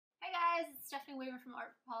guys, it's Stephanie Weaver from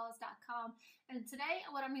artforpaws.com, and today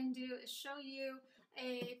what I'm going to do is show you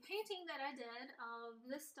a painting that I did of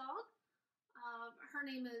this dog. Her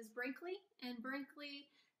name is Brinkley, and Brinkley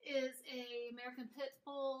is an American Pit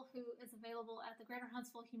Bull who is available at the Greater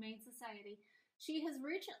Huntsville Humane Society. She has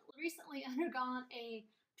recently undergone a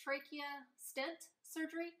trachea stent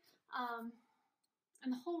surgery,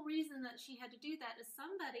 and the whole reason that she had to do that is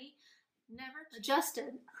somebody never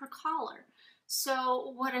adjusted her collar.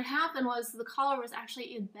 So what had happened was the collar was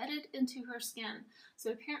actually embedded into her skin.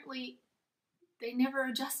 So apparently they never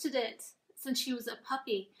adjusted it since she was a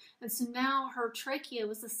puppy. And so now her trachea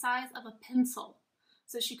was the size of a pencil.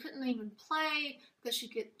 So she couldn't even play because she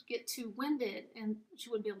could get too winded and she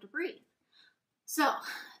wouldn't be able to breathe. So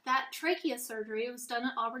that trachea surgery was done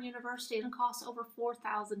at Auburn University and it cost over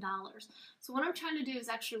 $4,000. So what I'm trying to do is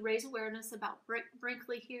actually raise awareness about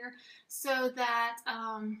Brinkley here so that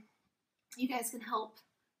you guys can help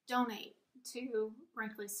donate to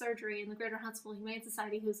Brinkley's surgery in the Greater Huntsville Humane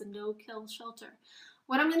Society, who's a no-kill shelter.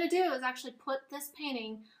 What I'm going to do is actually put this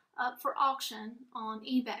painting up for auction on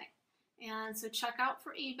eBay. And so check out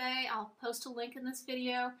for eBay. I'll post a link in this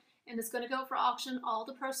video. And it's going to go for auction. All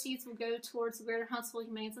the proceeds will go towards the Greater Huntsville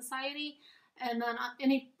Humane Society. And then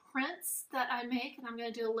any prints that I make, and I'm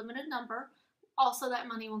going to do a limited number, also that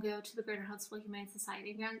money will go to the Greater Huntsville Humane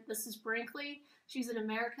Society. Again, this is Brinkley. She's an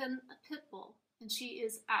American Pit Bull, and she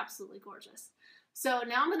is absolutely gorgeous. So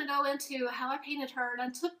now I'm going to go into how I painted her.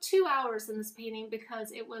 And it took 2 hours in this painting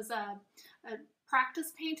because it was a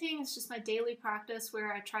practice painting. It's just my daily practice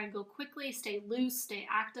where I try and go quickly, stay loose, stay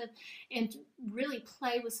active, and really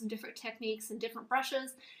play with some different techniques and different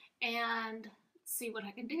brushes and see what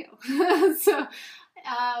I can do. So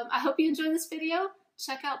I hope you enjoy this video.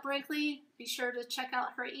 Check out Brinkley. Be sure to check out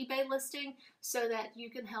her eBay listing so that you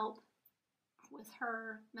can help with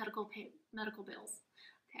her medical bills.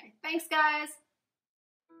 Okay, thanks guys.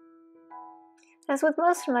 As with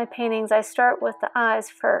most of my paintings, I start with the eyes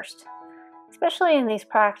first. Especially in these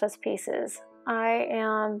practice pieces. I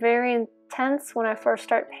am very intense when I first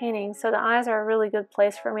start painting, so the eyes are a really good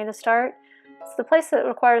place for me to start. It's the place that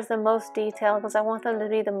requires the most detail because I want them to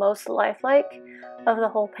be the most lifelike of the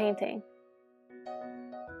whole painting.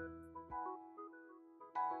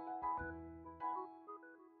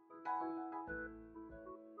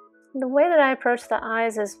 The way that I approach the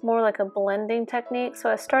eyes is more like a blending technique, so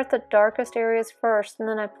I start the darkest areas first and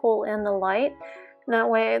then I pull in the light. And that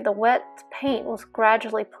way the wet paint will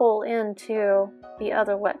gradually pull into the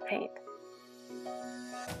other wet paint.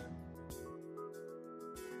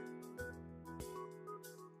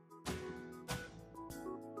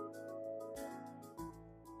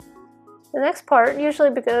 The next part,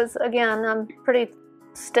 usually because again I'm pretty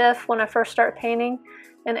stiff when I first start painting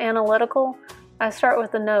and analytical, I start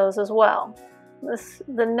with the nose as well.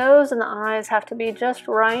 The nose and the eyes have to be just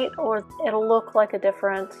right or it'll look like a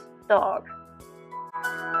different dog.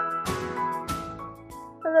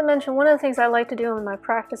 As I mentioned, one of the things I like to do in my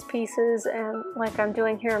practice pieces, and like I'm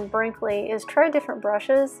doing here in Brinkley, is try different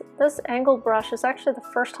brushes. This angle brush is actually the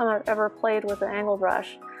first time I've ever played with an angle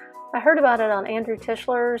brush. I heard about it on Andrew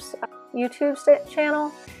Tischler's YouTube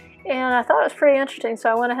channel, and I thought it was pretty interesting, so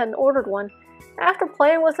I went ahead and ordered one. After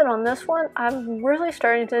playing with it on this one, I'm really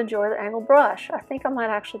starting to enjoy the angle brush. I think I might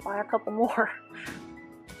actually buy a couple more.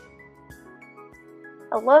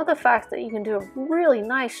 I love the fact that you can do a really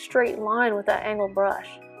nice straight line with that angle brush.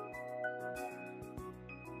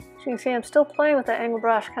 As you can see, I'm still playing with that angle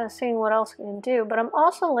brush, kind of seeing what else we can do, but I'm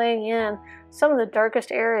also laying in some of the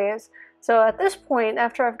darkest areas. So at this point,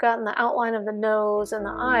 after I've gotten the outline of the nose and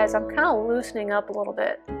the eyes, I'm kind of loosening up a little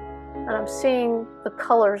bit, and I'm seeing the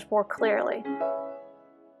colors more clearly.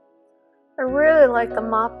 I really like the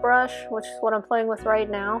mop brush, which is what I'm playing with right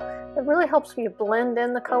now. It really helps me blend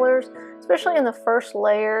in the colors, especially in the first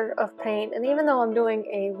layer of paint. And even though I'm doing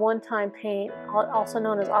a one-time paint, also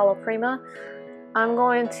known as Alla Prima, I'm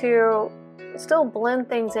going to still blend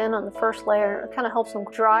things in on the first layer. It kind of helps them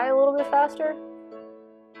dry a little bit faster.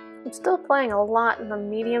 I'm still playing a lot in the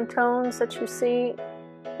medium tones that you see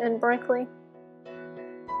in Brinkley.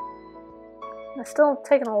 I'm still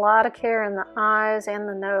taking a lot of care in the eyes and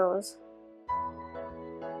the nose.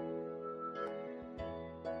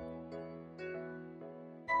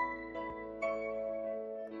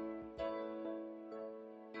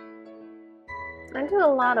 I do a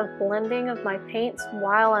lot of blending of my paints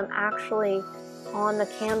while I'm actually on the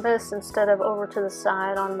canvas instead of over to the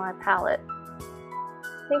side on my palette.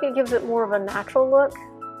 I think it gives it more of a natural look.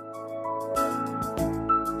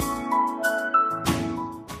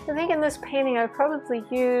 I think in this painting I probably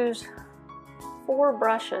used 4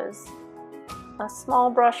 brushes a small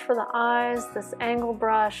brush for the eyes, this angle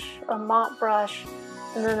brush, a mop brush,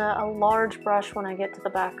 and then a large brush when I get to the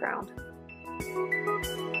background.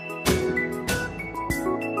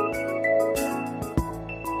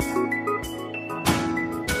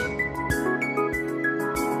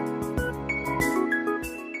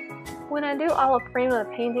 When I do Alla Prima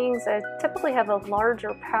paintings, I typically have a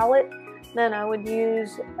larger palette than I would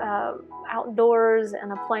use outdoors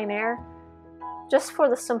in a plein air, just for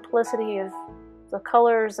the simplicity of the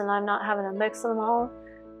colors and I'm not having to mix them all.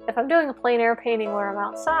 If I'm doing a plein air painting where I'm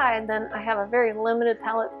outside, then I have a very limited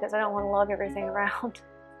palette because I don't want to lug everything around.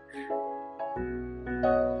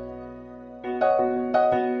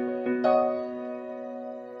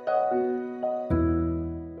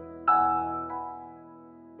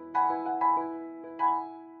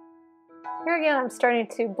 Here again, I'm starting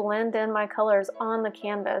to blend in my colors on the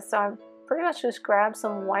canvas, so I pretty much just grab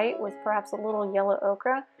some white with perhaps a little yellow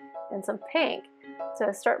ochre and some pink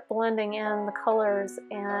to start blending in the colors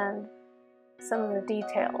and some of the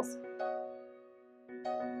details.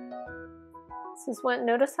 This is when,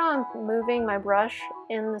 notice how I'm moving my brush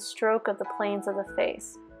in the stroke of the planes of the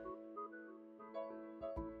face.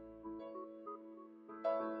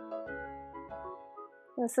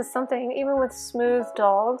 This is something, even with smooth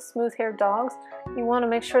dogs, smooth-haired dogs, you want to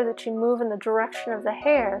make sure that you move in the direction of the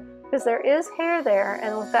hair, because there is hair there,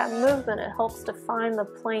 and with that movement it helps define the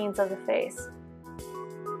planes of the face.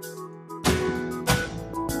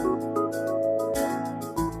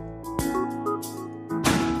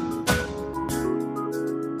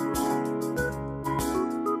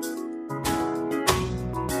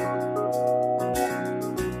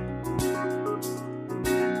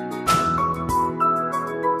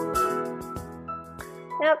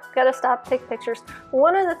 Yep, gotta stop, take pictures.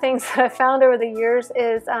 One of the things that I found over the years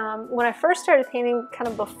is when I first started painting, kind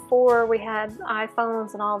of before we had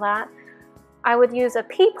iPhones and all that, I would use a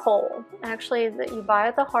peephole, actually, that you buy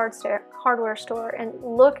at the hardware store, and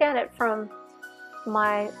look at it from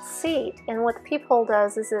my seat. And what the peephole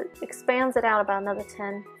does is it expands it out about another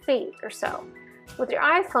 10 feet or so. With your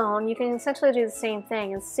iPhone, you can essentially do the same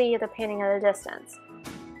thing and see the painting at a distance.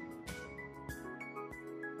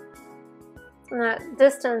 And that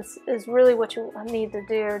distance is really what you need to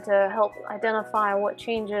do to help identify what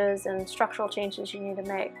changes and structural changes you need to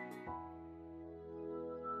make.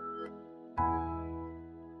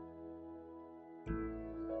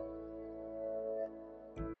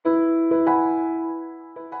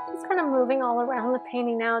 Just kind of moving all around the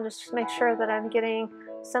painting now, just to make sure that I'm getting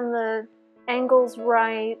some of the angles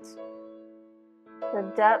right,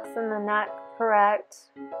 the depth in the neck correct.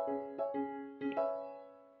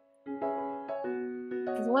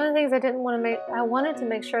 One of the things I didn't want to make, I wanted to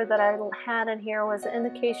make sure that I had in here was an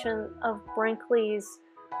indication of Brinkley's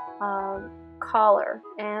collar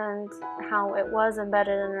and how it was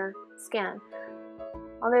embedded in her skin.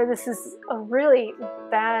 Although this is a really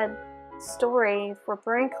bad story for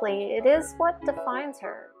Brinkley, it is what defines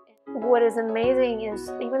her. What is amazing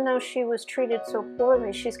is, even though she was treated so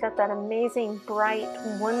poorly, she's got that amazing, bright,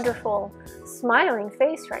 wonderful, smiling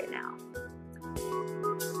face right now.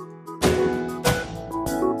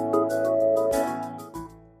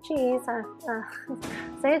 Cheese,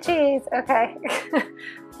 say cheese, okay.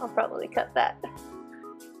 I'll probably cut that.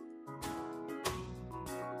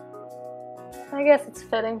 I guess it's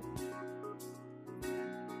fitting.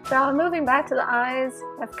 So I'm moving back to the eyes.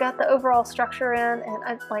 I've got the overall structure in,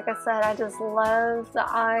 and like I said, I just love the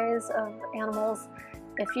eyes of animals.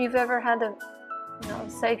 If you've ever had to,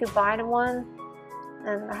 say goodbye to one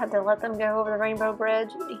and had to let them go over the Rainbow Bridge,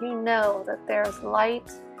 you know that there's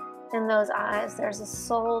light in those eyes, there's a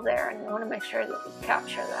soul there, and you want to make sure that you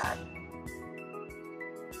capture that.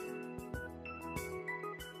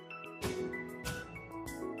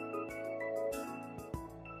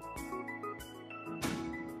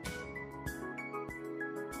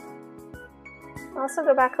 I'll also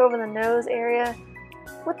go back over the nose area.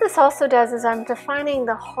 What this also does is I'm defining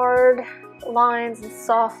the hard lines and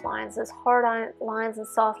soft lines. Those hard lines and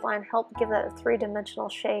soft line help give that a three-dimensional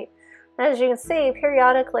shape. As you can see,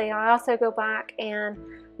 periodically I also go back and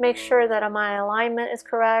make sure that my alignment is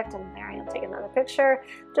correct, and there I am taking another picture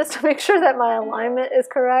just to make sure that my alignment is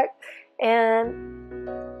correct. And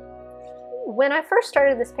when I first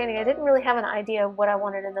started this painting, I didn't really have an idea of what I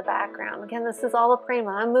wanted in the background. Again, this is Alla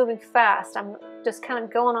Prima. I'm moving fast. I'm just kind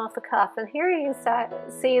of going off the cuff. And here you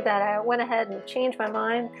can see that I went ahead and changed my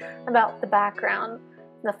mind about the background.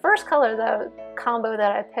 The first color, though, combo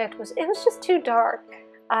that I picked was just too dark.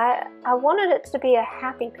 I wanted it to be a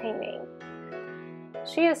happy painting.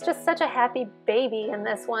 She is just such a happy baby in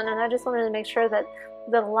this one, and I just wanted to make sure that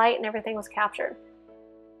the light and everything was captured.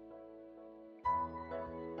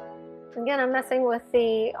 Again, I'm messing with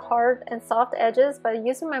the hard and soft edges, but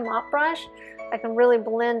using my mop brush, I can really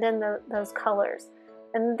blend in those colors.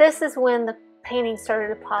 And this is when the painting started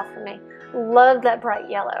to pop for me. Love that bright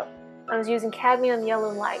yellow. I was using cadmium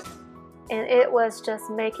yellow light, and it was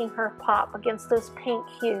just making her pop against those pink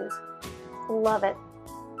hues. Love it.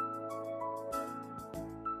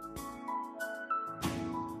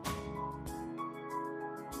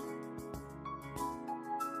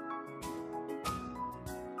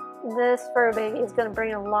 This fur baby is going to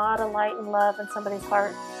bring a lot of light and love in somebody's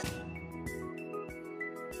heart.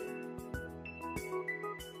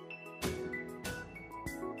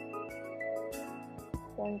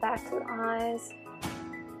 Then back to the eyes.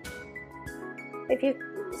 If you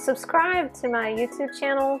subscribe to my YouTube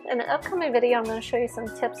channel, in an upcoming video I'm going to show you some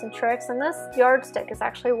tips and tricks, and this yardstick is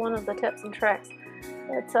actually one of the tips and tricks.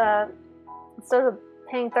 It's instead of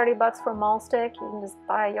paying 30 bucks for a mall stick, you can just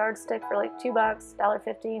buy a yardstick for like $2,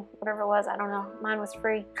 $1.50, whatever it was, I don't know. Mine was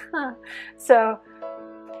free. So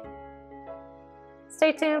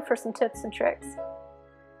stay tuned for some tips and tricks.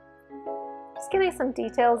 Just getting some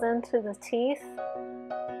details into the teeth.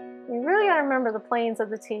 You really got to remember the planes of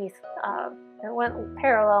the teeth. It went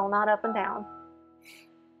parallel, not up and down.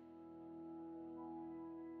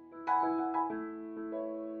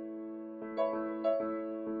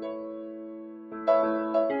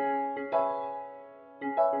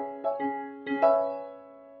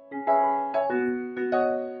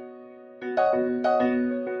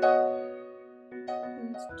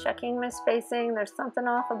 Checking my spacing. There's something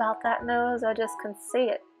off about that nose. I just can see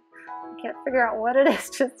it. I can't figure out what it is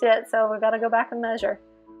just yet, so we've got to go back and measure.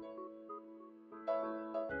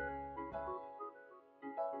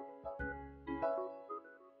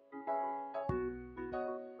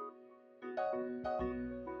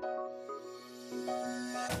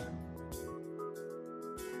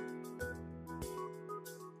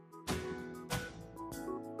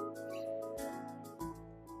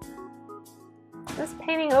 This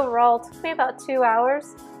painting overall took me about 2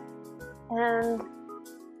 hours, and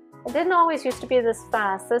it didn't always used to be this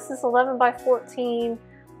fast. This is 11 by 14,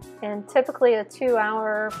 and typically a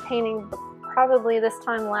 2-hour painting. Probably this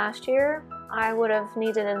time last year, I would have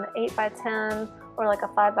needed an 8 by 10 or like a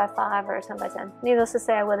 5 by 5 or a 10 by 10. Needless to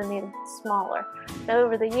say, I would have needed smaller. But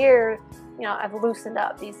over the year, you know, I've loosened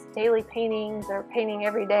up. These daily paintings or painting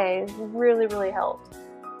every day really, really helped.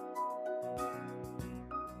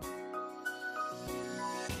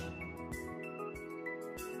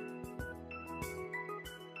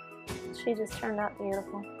 She just turned out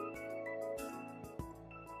beautiful.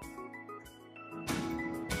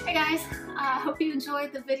 Hey guys, I hope you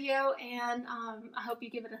enjoyed the video, and I hope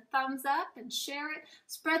you give it a thumbs up and share it.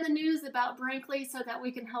 Spread the news about Brinkley so that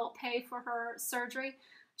we can help pay for her surgery.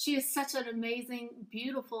 She is such an amazing,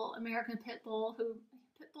 beautiful American pit bull who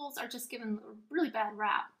pit bulls are just given a really bad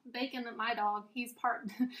rap. Bacon, my dog, he's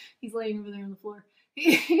laying over there on the floor.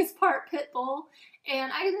 He's part pit bull,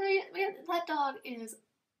 and man, that dog is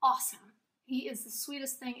awesome. He is the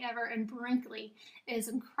sweetest thing ever, and Brinkley is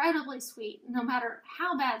incredibly sweet. No matter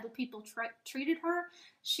how bad the people treated her,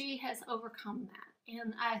 she has overcome that.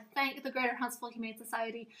 And I thank the Greater Huntsville Humane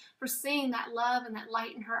Society for seeing that love and that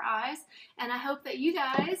light in her eyes. And I hope that you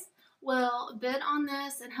guys will bid on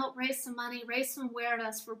this and help raise some money, raise some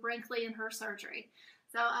awareness for Brinkley and her surgery.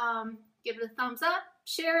 So give it a thumbs up,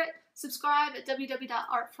 share it, subscribe at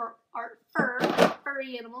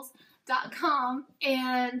www.artfurryanimalz.com,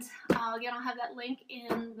 and again, I'll have that link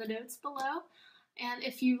in the notes below. And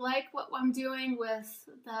if you like what I'm doing with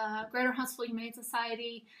the Greater Huntsville Humane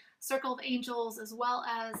Society, Circle of Angels, as well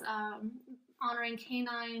as honoring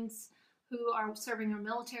canines who are serving our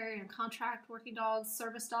military and contract working dogs,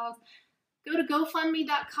 service dogs, go to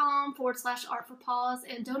gofundme.com/artforpaws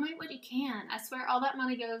and donate what you can. I swear all that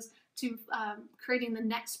money goes to creating the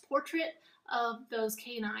next portrait of those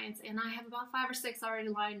canines, and I have about 5 or 6 already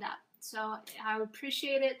lined up. So I would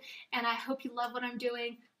appreciate it, and I hope you love what I'm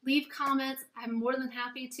doing. Leave comments. I'm more than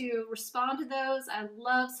happy to respond to those. I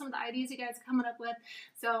love some of the ideas you guys are coming up with.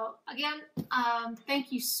 So again,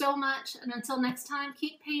 thank you so much, and until next time,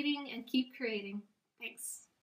 keep painting and keep creating. Thanks.